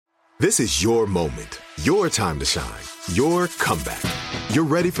This is your moment, your time to shine, your comeback. You're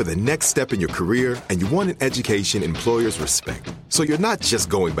ready for the next step in your career, and you want an education employers respect. So you're not just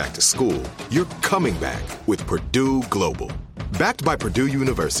going back to school, you're coming back with Purdue Global. Backed by Purdue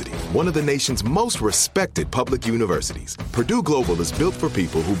University, one of the nation's most respected public universities, Purdue Global is built for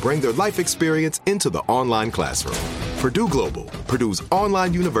people who bring their life experience into the online classroom. Purdue Global, Purdue's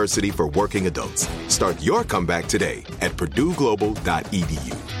online university for working adults. Start your comeback today at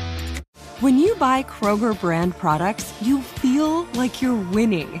purdueglobal.edu. When you buy Kroger brand products, you feel like you're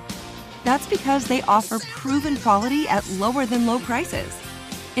winning. That's because they offer proven quality at lower than low prices.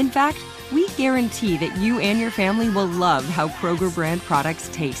 In fact, we guarantee that you and your family will love how Kroger brand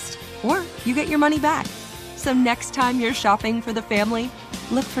products taste, or you get your money back. So next time you're shopping for the family,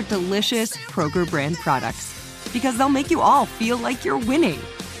 look for delicious Kroger brand products, because they'll make you all feel like you're winning.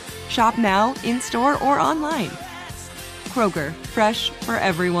 Shop now, in-store, or online. Kroger, fresh for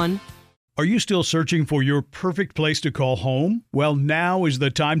everyone. Are you still searching for your perfect place to call home? Well, now is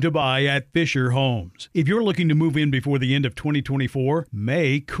the time to buy at Fisher Homes. If you're looking to move in before the end of 2024,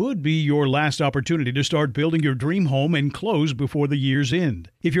 May could be your last opportunity to start building your dream home and close before the year's end.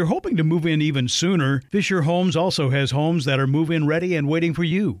 If you're hoping to move in even sooner, Fisher Homes also has homes that are move-in ready and waiting for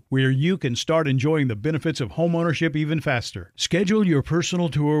you, where you can start enjoying the benefits of homeownership even faster. Schedule your personal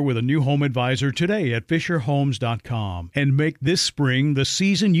tour with a new home advisor today at FisherHomes.com and make this spring the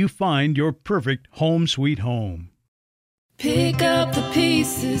season you find your perfect home sweet home. Pick up the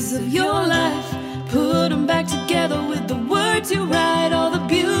pieces of your life, put them back together with the words you write, all the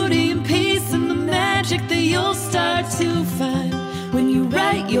beauty and peace and the magic that you'll start to find when you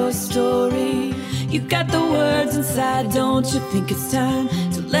write your story. You got the words inside, don't you think it's time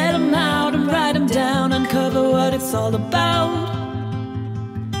to let them out and write them down, uncover what it's all about,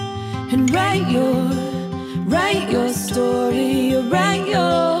 and write your story, write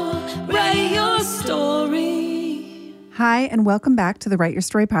your story. Hi, and welcome back to the Write Your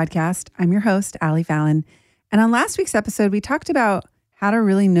Story podcast. I'm your host, Allie Fallon. And on last week's episode, we talked about how to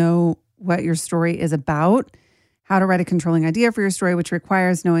really know what your story is about, how to write a controlling idea for your story, which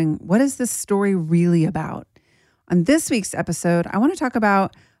requires knowing what is this story really about. On this week's episode, I want to talk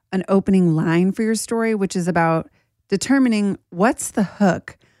about an opening line for your story, which is about determining what's the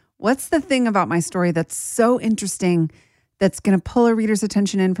hook. What's the thing about my story that's so interesting that's going to pull a reader's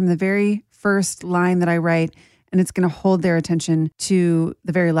attention in from the very first line that I write, and it's going to hold their attention to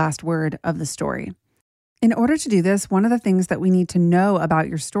the very last word of the story. In order to do this, one of the things that we need to know about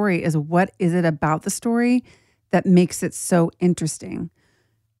your story is what is it about the story that makes it so interesting?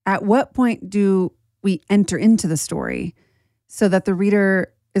 At what point do we enter into the story so that the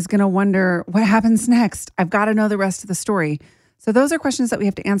reader is going to wonder, what happens next? I've got to know the rest of the story. So those are questions that we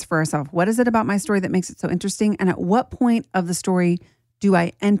have to answer for ourselves. What is it about my story that makes it so interesting? And at what point of the story do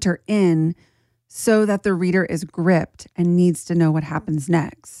I enter in so that the reader is gripped and needs to know what happens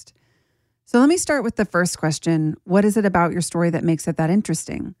next? So let me start with the first question. What is it about your story that makes it that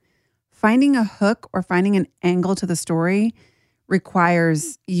interesting? Finding a hook or finding an angle to the story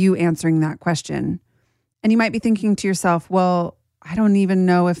requires you answering that question. And you might be thinking to yourself, well, I don't even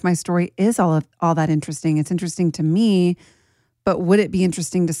know if my story is all that interesting. It's interesting to me, but would it be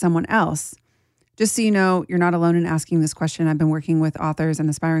interesting to someone else? Just so you know, you're not alone in asking this question. I've been working with authors and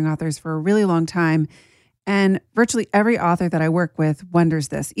aspiring authors for a really long time. And virtually every author that I work with wonders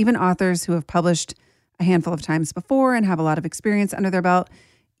this. Even authors who have published a handful of times before and have a lot of experience under their belt,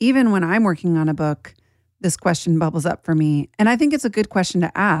 even when I'm working on a book, this question bubbles up for me. And I think it's a good question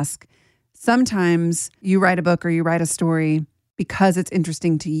to ask. Sometimes you write a book or you write a story because it's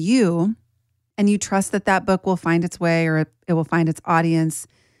interesting to you, and you trust that that book will find its way or it will find its audience,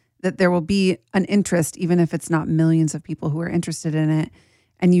 that there will be an interest, even if it's not millions of people who are interested in it,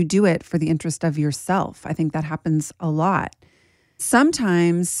 and you do it for the interest of yourself. I think that happens a lot.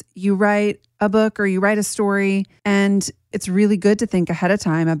 Sometimes you write a book or you write a story, and it's really good to think ahead of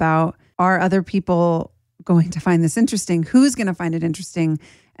time about, are other people going to find this interesting? Who's going to find it interesting?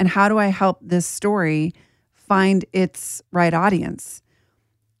 And how do I help this story find its right audience?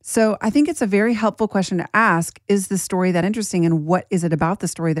 So I think it's a very helpful question to ask, is the story that interesting, and what is it about the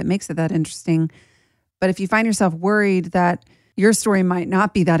story that makes it that interesting? But if you find yourself worried that your story might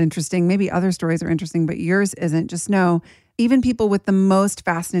not be that interesting, maybe other stories are interesting, but yours isn't, just know, even people with the most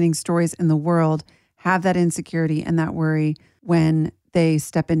fascinating stories in the world have that insecurity and that worry when they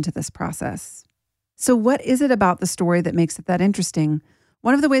step into this process. So what is it about the story that makes it that interesting?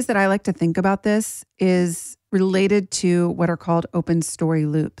 One of the ways that I like to think about this is related to what are called open story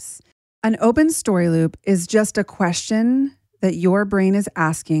loops. An open story loop is just a question that your brain is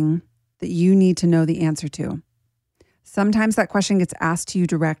asking that you need to know the answer to. Sometimes that question gets asked to you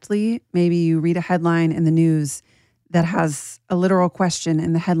directly. Maybe you read a headline in the news that has a literal question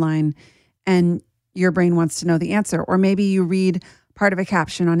in the headline and your brain wants to know the answer. Or maybe you read part of a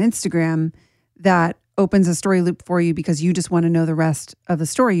caption on Instagram that opens a story loop for you because you just want to know the rest of the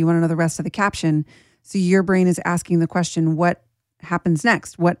story. You want to know the rest of the caption. So your brain is asking the question, what happens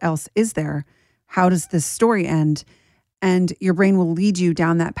next? What else is there? How does this story end? And your brain will lead you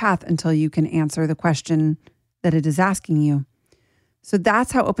down that path until you can answer the question that it is asking you. So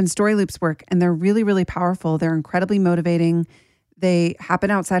that's how open story loops work. And they're really, really powerful. They're incredibly motivating. They happen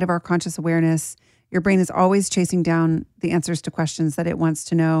outside of our conscious awareness. Your brain is always chasing down the answers to questions that it wants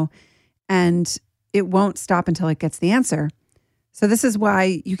to know. And it won't stop until it gets the answer. So this is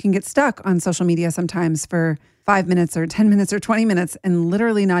why you can get stuck on social media sometimes for 5 minutes or 10 minutes or 20 minutes and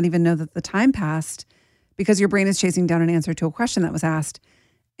literally not even know that the time passed because your brain is chasing down an answer to a question that was asked.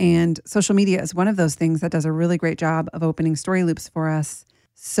 And social media is one of those things that does a really great job of opening story loops for us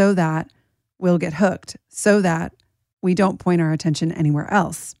so that we'll get hooked, so that we don't point our attention anywhere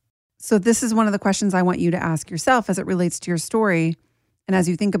else. So this is one of the questions I want you to ask yourself as it relates to your story. And as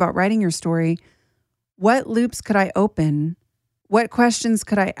you think about writing your story, what loops could I open? What questions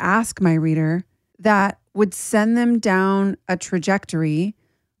could I ask my reader that would send them down a trajectory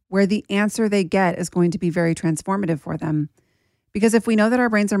where the answer they get is going to be very transformative for them? Because if we know that our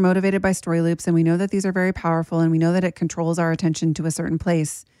brains are motivated by story loops and we know that these are very powerful and we know that it controls our attention to a certain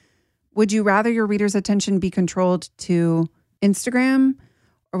place, would you rather your reader's attention be controlled to Instagram,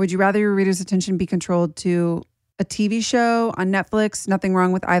 or would you rather your reader's attention be controlled to a TV show on Netflix? Nothing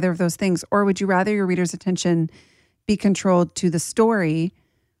wrong with either of those things. Or would you rather your reader's attention be controlled to the story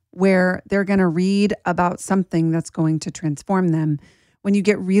where they're going to read about something that's going to transform them? When you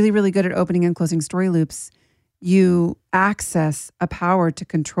get really, really good at opening and closing story loops, you access a power to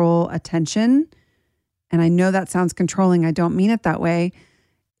control attention. And I know that sounds controlling. I don't mean it that way.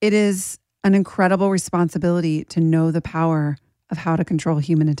 It is an incredible responsibility to know the power of how to control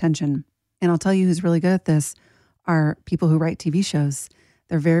human attention. And I'll tell you who's really good at this are people who write TV shows.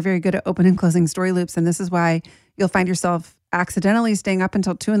 They're very, very good at open and closing story loops. And this is why you'll find yourself accidentally staying up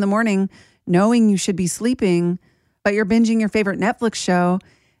until 2 a.m, knowing you should be sleeping, but you're binging your favorite Netflix show.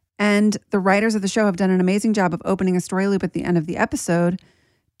 And the writers of the show have done an amazing job of opening a story loop at the end of the episode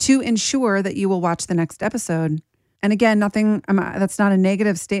to ensure that you will watch the next episode. And again, that's not a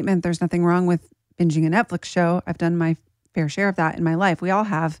negative statement. There's nothing wrong with binging a Netflix show. I've done my fair share of that in my life. We all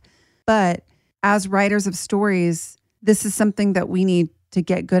have. But as writers of stories, this is something that we need to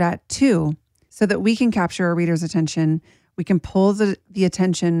get good at too, so that we can capture our reader's attention. We can pull the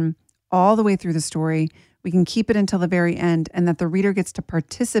attention all the way through the story. We can keep it until the very end, and that the reader gets to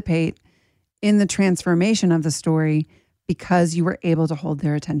participate in the transformation of the story because you were able to hold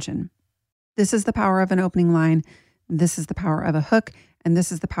their attention. This is the power of an opening line. This is the power of a hook, and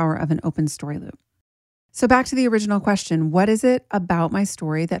this is the power of an open story loop. So back to the original question, what is it about my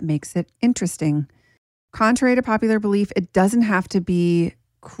story that makes it interesting? Contrary to popular belief, it doesn't have to be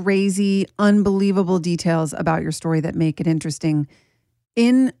crazy, unbelievable details about your story that make it interesting.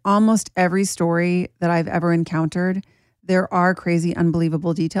 In almost every story that I've ever encountered, there are crazy,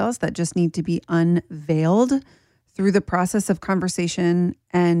 unbelievable details that just need to be unveiled through the process of conversation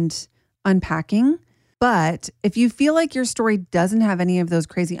and unpacking. But if you feel like your story doesn't have any of those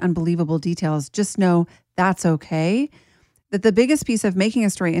crazy, unbelievable details, just know that's okay. That the biggest piece of making a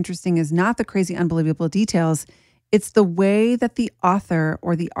story interesting is not the crazy, unbelievable details. It's the way that the author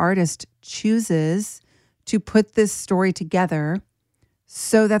or the artist chooses to put this story together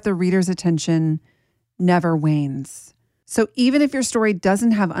so that the reader's attention never wanes. So even if your story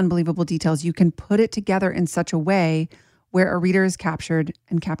doesn't have unbelievable details, you can put it together in such a way where a reader is captured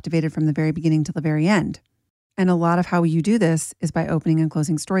and captivated from the very beginning to the very end. And a lot of how you do this is by opening and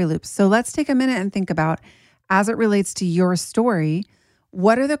closing story loops. So let's take a minute and think about, as it relates to your story,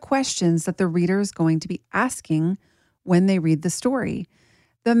 what are the questions that the reader is going to be asking when they read the story?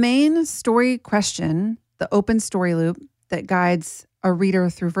 The main story question, the open story loop that guides a reader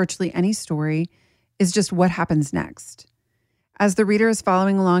through virtually any story, is just what happens next. As the reader is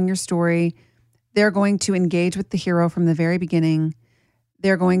following along your story, they're going to engage with the hero from the very beginning.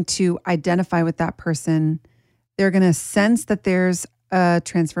 They're going to identify with that person. They're going to sense that there's a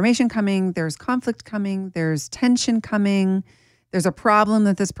transformation coming, there's conflict coming, there's tension coming, there's a problem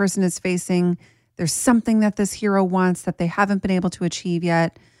that this person is facing, there's something that this hero wants that they haven't been able to achieve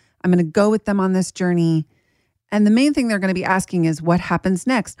yet. I'm going to go with them on this journey. And the main thing they're going to be asking is, what happens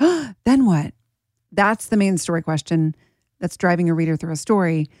next? Then what? That's the main story question that's driving a reader through a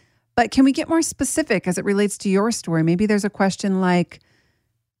story. But can we get more specific as it relates to your story? Maybe there's a question like,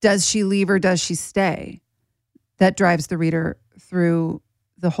 does she leave or does she stay? that drives the reader through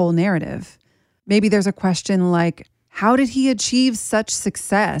the whole narrative. Maybe there's a question like, how did he achieve such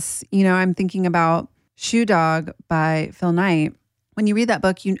success? You know, I'm thinking about Shoe Dog by Phil Knight. When you read that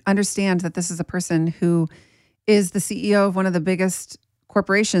book, you understand that this is a person who is the CEO of one of the biggest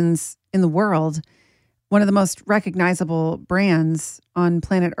corporations in the world, one of the most recognizable brands on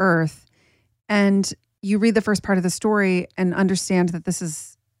planet Earth. And you read the first part of the story and understand that this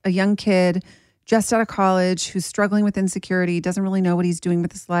is a young kid just out of college who's struggling with insecurity, doesn't really know what he's doing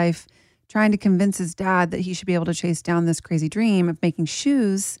with his life, trying to convince his dad that he should be able to chase down this crazy dream of making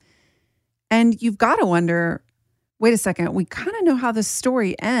shoes. And you've got to wonder, wait a second, we kind of know how this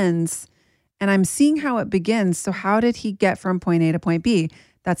story ends, and I'm seeing how it begins. So how did he get from point A to point B?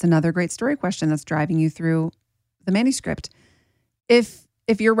 That's another great story question that's driving you through the manuscript. If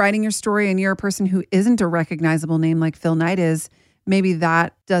you're writing your story and you're a person who isn't a recognizable name like Phil Knight is, maybe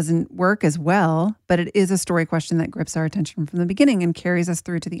that doesn't work as well, but it is a story question that grips our attention from the beginning and carries us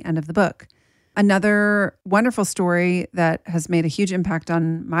through to the end of the book. Another wonderful story that has made a huge impact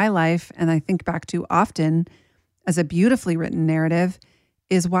on my life, and I think back to often as a beautifully written narrative,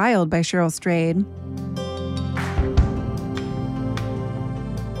 is Wild by Cheryl Strayed.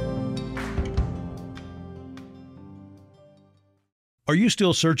 Are you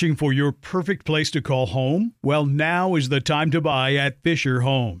still searching for your perfect place to call home? Well, now is the time to buy at Fisher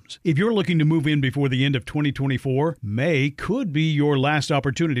Homes. If you're looking to move in before the end of 2024, May could be your last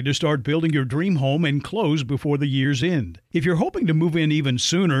opportunity to start building your dream home and close before the year's end. If you're hoping to move in even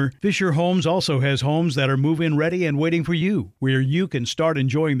sooner, Fisher Homes also has homes that are move-in ready and waiting for you, where you can start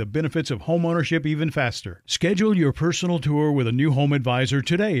enjoying the benefits of homeownership even faster. Schedule your personal tour with a new home advisor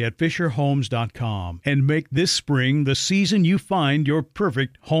today at FisherHomes.com and make this spring the season you find your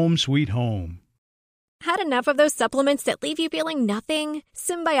perfect home sweet home. Had enough of those supplements that leave you feeling nothing?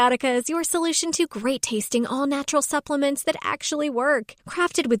 Symbiotica is your solution to great-tasting, all-natural supplements that actually work.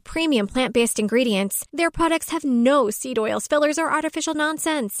 Crafted with premium plant-based ingredients, their products have no seed oils, fillers, or artificial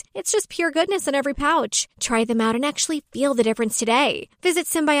nonsense. It's just pure goodness in every pouch. Try them out and actually feel the difference today. Visit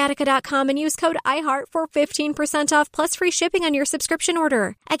Symbiotica.com and use code IHEART for 15% off plus free shipping on your subscription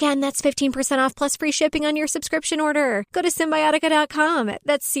order. Again, that's 15% off plus free shipping on your subscription order. Go to Symbiotica.com.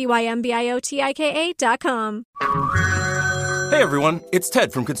 That's Cymbiotika.com. Hey everyone, it's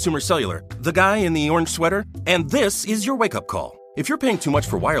Ted from Consumer Cellular, the guy in the orange sweater, and this is your wake-up call. If you're paying too much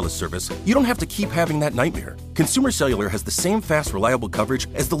for wireless service, you don't have to keep having that nightmare. Consumer Cellular has the same fast, reliable coverage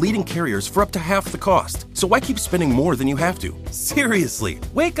as the leading carriers for up to half the cost. So why keep spending more than you have to? Seriously,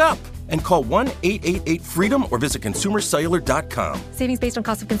 wake up and call 1-888-FREEDOM or visit consumercellular.com. Savings based on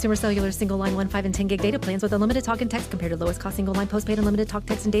cost of Consumer Cellular single line 1, 5, and 10 gig data plans with unlimited talk and text compared to lowest cost single line postpaid unlimited talk,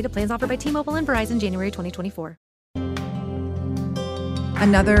 text, and data plans offered by T-Mobile and Verizon January 2024.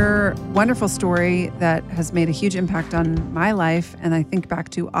 Another wonderful story that has made a huge impact on my life, and I think back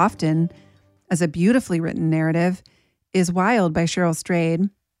to often as a beautifully written narrative, is Wild by Cheryl Strayed.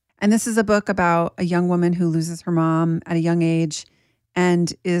 And this is a book about a young woman who loses her mom at a young age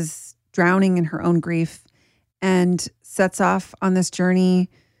and is drowning in her own grief and sets off on this journey,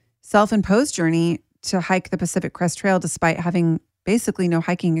 self-imposed journey, to hike the Pacific Crest Trail despite having basically no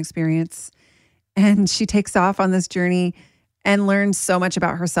hiking experience. And she takes off on this journey and learns so much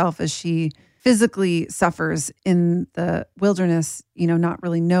about herself as she physically suffers in the wilderness, you know, not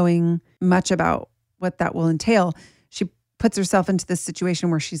really knowing much about what that will entail. She puts herself into this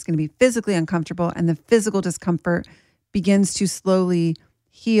situation where she's going to be physically uncomfortable, and the physical discomfort begins to slowly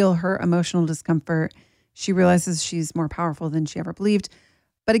heal her emotional discomfort. She realizes she's more powerful than she ever believed.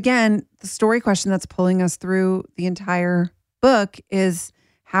 But again, the story question that's pulling us through the entire book is,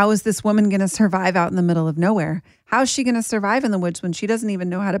 how is this woman going to survive out in the middle of nowhere? How is she going to survive in the woods when she doesn't even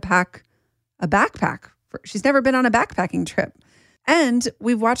know how to pack a backpack? She's never been on a backpacking trip. And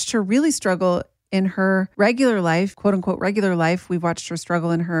we've watched her really struggle in her regular life, quote unquote regular life. We've watched her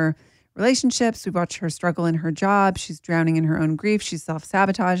struggle in her relationships. We've watched her struggle in her job. She's drowning in her own grief. She's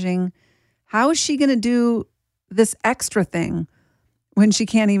self-sabotaging. How is she going to do this extra thing when she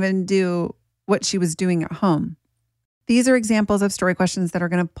can't even do what she was doing at home? These are examples of story questions that are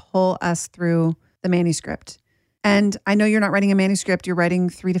going to pull us through the manuscript. And I know you're not writing a manuscript, you're writing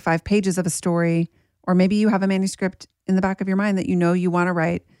 3 to 5 pages of a story, or maybe you have a manuscript in the back of your mind that you know you want to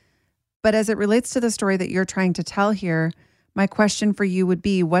write. But as it relates to the story that you're trying to tell here, my question for you would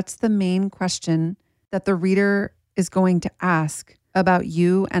be, what's the main question that the reader is going to ask about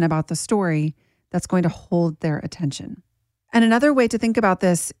you and about the story that's going to hold their attention? And another way to think about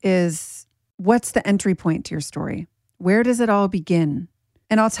this is, what's the entry point to your story? Where does it all begin?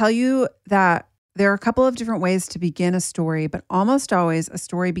 And I'll tell you that there are a couple of different ways to begin a story, but almost always a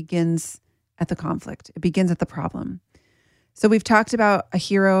story begins at the conflict. It begins at the problem. So we've talked about a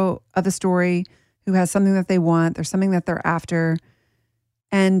hero of the story who has something that they want. There's something that they're after.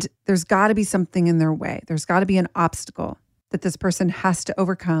 And there's got to be something in their way. There's got to be an obstacle that this person has to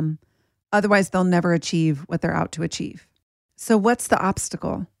overcome. Otherwise, they'll never achieve what they're out to achieve. So what's the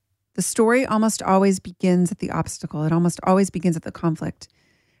obstacle? The story almost always begins at the obstacle. It almost always begins at the conflict.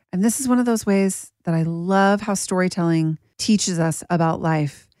 And this is one of those ways that I love how storytelling teaches us about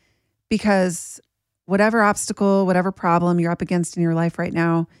life, because whatever obstacle, whatever problem you're up against in your life right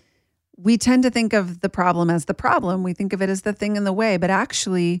now, we tend to think of the problem as the problem. We think of it as the thing in the way, but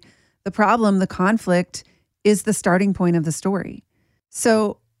actually the problem, the conflict, is the starting point of the story.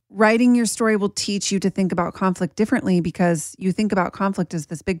 So writing your story will teach you to think about conflict differently, because you think about conflict as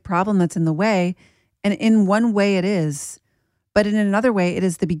this big problem that's in the way. And in one way it is, but in another way, it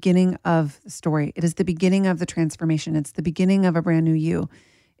is the beginning of the story. It is the beginning of the transformation. It's the beginning of a brand new you.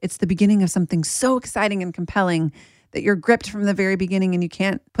 It's the beginning of something so exciting and compelling that you're gripped from the very beginning and you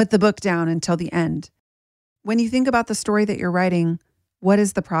can't put the book down until the end. When you think about the story that you're writing, what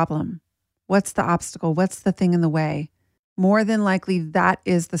is the problem? What's the obstacle? What's the thing in the way? More than likely, that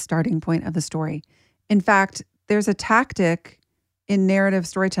is the starting point of the story. In fact, there's a tactic in narrative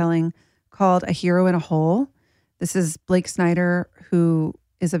storytelling called a hero in a hole. This is Blake Snyder, who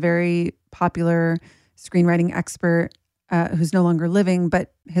is a very popular screenwriting expert who's no longer living,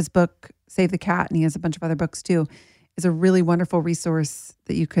 but his book, Save the Cat, and he has a bunch of other books too, is a really wonderful resource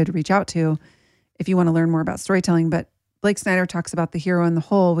that you could reach out to if you want to learn more about storytelling. But Blake Snyder talks about the hero in the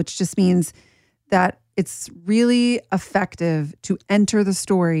hole, which just means that it's really effective to enter the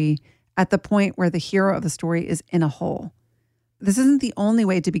story at the point where the hero of the story is in a hole. This isn't the only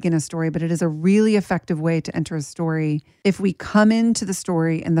way to begin a story, but it is a really effective way to enter a story if we come into the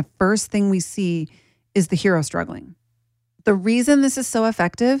story and the first thing we see is the hero struggling. The reason this is so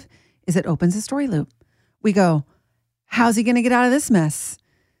effective is it opens a story loop. We go, how's he going to get out of this mess?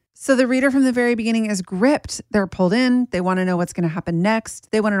 So the reader from the very beginning is gripped. They're pulled in. They want to know what's going to happen next.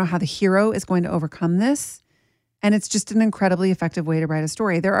 They want to know how the hero is going to overcome this. And it's just an incredibly effective way to write a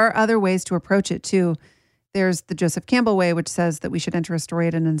story. There are other ways to approach it too. There's the Joseph Campbell way, which says that we should enter a story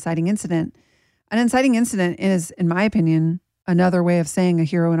at an inciting incident. An inciting incident is, in my opinion, another way of saying a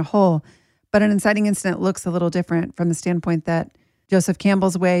hero in a hole. But an inciting incident looks a little different from the standpoint that Joseph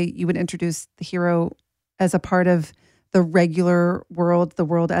Campbell's way, you would introduce the hero as a part of the regular world, the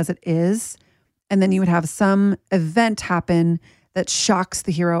world as it is. And then you would have some event happen that shocks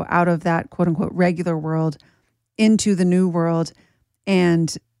the hero out of that quote unquote regular world into the new world.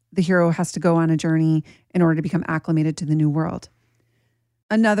 And the hero has to go on a journey in order to become acclimated to the new world.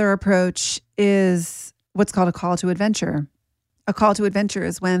 Another approach is what's called a call to adventure. A call to adventure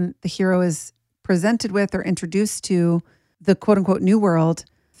is when the hero is presented with or introduced to the quote unquote new world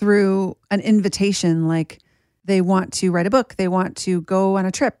through an invitation, like they want to write a book, they want to go on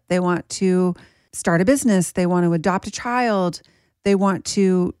a trip, they want to start a business, they want to adopt a child, they want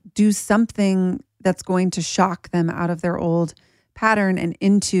to do something that's going to shock them out of their old pattern and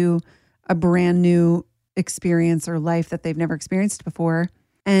into a brand new experience or life that they've never experienced before.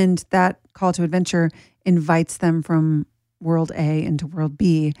 And that call to adventure invites them from world A into world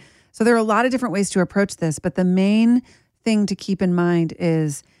B. So there are a lot of different ways to approach this, but the main thing to keep in mind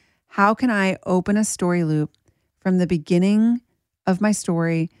is, how can I open a story loop from the beginning of my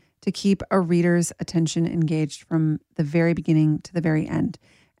story to keep a reader's attention engaged from the very beginning to the very end?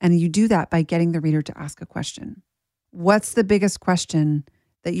 And you do that by getting the reader to ask a question. What's the biggest question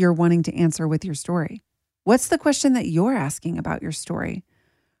that you're wanting to answer with your story? What's the question that you're asking about your story?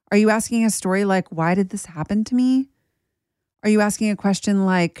 Are you asking a story like, why did this happen to me? Are you asking a question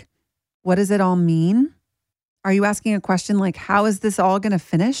like, what does it all mean? Are you asking a question like, how is this all going to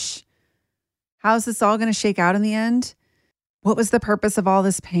finish? How is this all going to shake out in the end? What was the purpose of all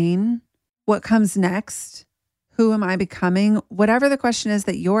this pain? What comes next? Who am I becoming? Whatever the question is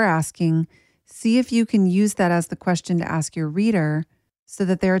that you're asking, see if you can use that as the question to ask your reader so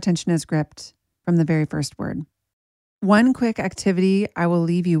that their attention is gripped from the very first word. One quick activity I will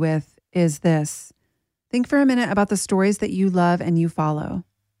leave you with is this. Think for a minute about the stories that you love and you follow.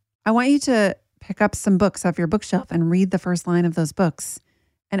 I want you to pick up some books off your bookshelf and read the first line of those books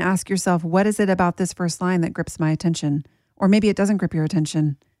and ask yourself, what is it about this first line that grips my attention? Or maybe it doesn't grip your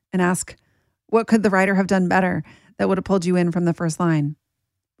attention, and ask, what could the writer have done better that would have pulled you in from the first line?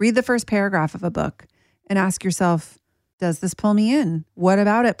 Read the first paragraph of a book and ask yourself, does this pull me in? What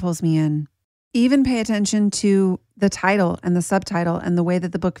about it pulls me in? Even pay attention to the title and the subtitle and the way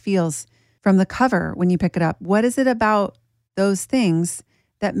that the book feels from the cover when you pick it up. What is it about those things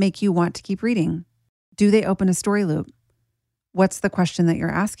that make you want to keep reading? Do they open a story loop? What's the question that you're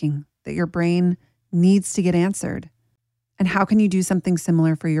asking? that your brain needs to get answered? And how can you do something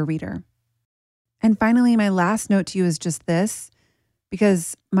similar for your reader? And finally, my last note to you is just this,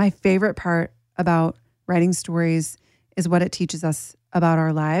 because my favorite part about writing stories is what it teaches us about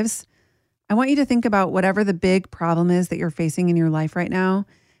our lives. I want you to think about whatever the big problem is that you're facing in your life right now,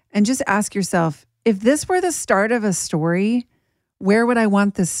 and just ask yourself, if this were the start of a story, where would I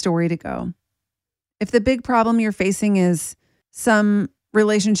want this story to go? If the big problem you're facing is some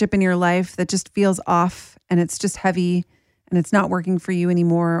relationship in your life that just feels off and it's just heavy and it's not working for you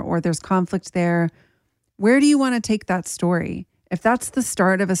anymore, or there's conflict there, where do you want to take that story? If that's the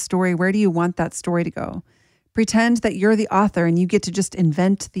start of a story, where do you want that story to go? Pretend that you're the author and you get to just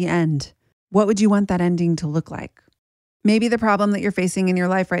invent the end. What would you want that ending to look like? Maybe the problem that you're facing in your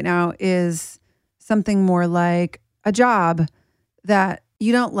life right now is something more like a job that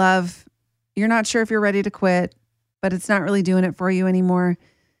you don't love. You're not sure if you're ready to quit, but it's not really doing it for you anymore.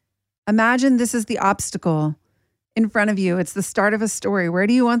 Imagine this is the obstacle in front of you. It's the start of a story. Where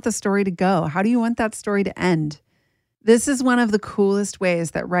do you want the story to go? How do you want that story to end? This is one of the coolest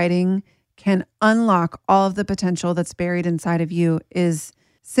ways that writing can unlock all of the potential that's buried inside of you, is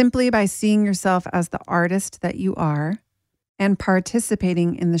simply by seeing yourself as the artist that you are and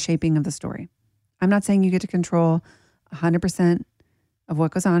participating in the shaping of the story. I'm not saying you get to control 100% of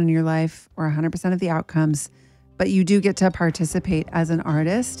what goes on in your life or 100% of the outcomes, but you do get to participate as an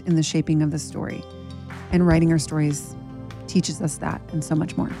artist in the shaping of the story. And writing our stories teaches us that and so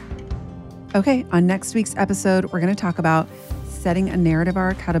much more. Okay, on next week's episode, we're going to talk about setting a narrative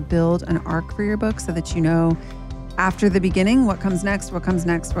arc, how to build an arc for your book so that you know after the beginning what comes next, what comes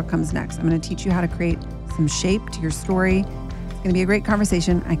next, what comes next. I'm going to teach you how to create some shape to your story. It's going to be a great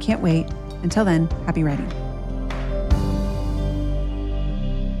conversation. I can't wait. Until then, happy writing.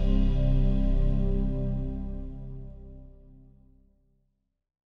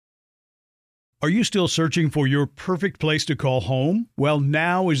 Are you still searching for your perfect place to call home? Well,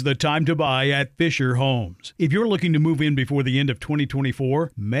 now is the time to buy at Fisher Homes. If you're looking to move in before the end of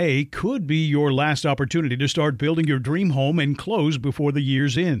 2024, May could be your last opportunity to start building your dream home and close before the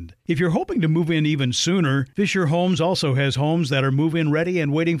year's end. If you're hoping to move in even sooner, Fisher Homes also has homes that are move-in ready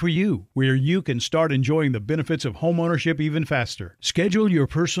and waiting for you, where you can start enjoying the benefits of homeownership even faster. Schedule your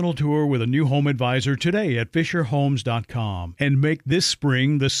personal tour with a new home advisor today at FisherHomes.com and make this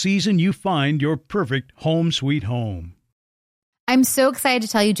spring the season you find your perfect home sweet home. I'm so excited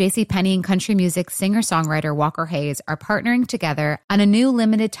to tell you JCPenney and country music singer-songwriter Walker Hayes are partnering together on a new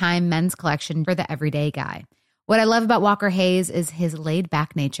limited-time men's collection for the everyday guy. What I love about Walker Hayes is his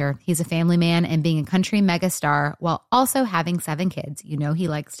laid-back nature. He's a family man, and being a country megastar while also having 7 kids, you know he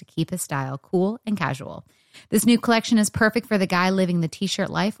likes to keep his style cool and casual. This new collection is perfect for the guy living the t-shirt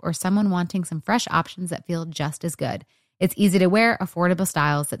life or someone wanting some fresh options that feel just as good. It's easy to wear, affordable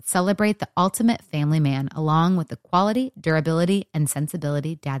styles that celebrate the ultimate family man, along with the quality, durability, and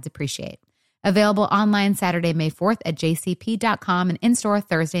sensibility dads appreciate. Available online Saturday, May 4th at jcp.com and in-store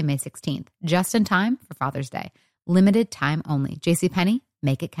Thursday, May 16th, just in time for Father's Day. Limited time only. JCPenney,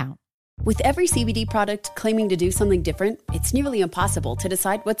 make it count. With every CBD product claiming to do something different, it's nearly impossible to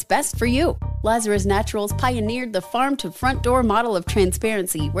decide what's best for you. Lazarus Naturals pioneered the farm-to-front-door model of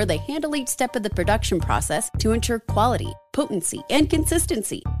transparency, where they handle each step of the production process to ensure quality, potency, and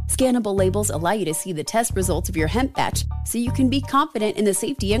consistency. Scannable labels allow you to see the test results of your hemp batch, so you can be confident in the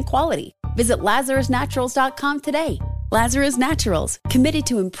safety and quality. Visit LazarusNaturals.com today. Lazarus Naturals, committed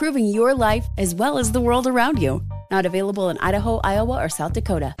to improving your life as well as the world around you. Not available in Idaho, Iowa, or South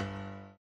Dakota.